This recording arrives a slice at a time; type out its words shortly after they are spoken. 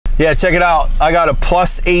Yeah, check it out. I got a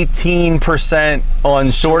plus 18%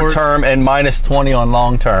 on short term and minus 20 on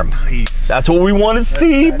long term. Nice. That's what we want to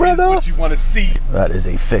see, brother. That's what you want to see. That is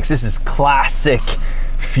a fix. This is classic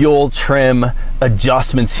fuel trim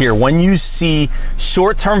adjustments here. When you see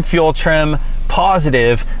short-term fuel trim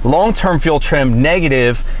positive, long-term fuel trim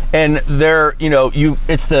negative, and they're, you know,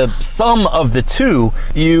 it's the sum of the two,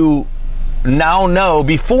 you now know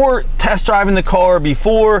before test driving the car,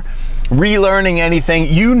 before relearning anything,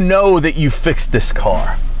 you know that you fixed this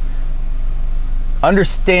car.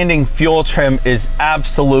 Understanding fuel trim is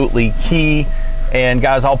absolutely key. And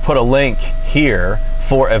guys, I'll put a link here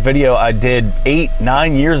for a video I did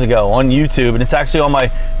 8-9 years ago on YouTube, and it's actually on my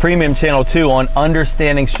premium channel too, on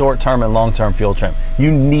understanding short-term and long-term fuel trim.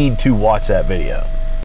 You need to watch that video.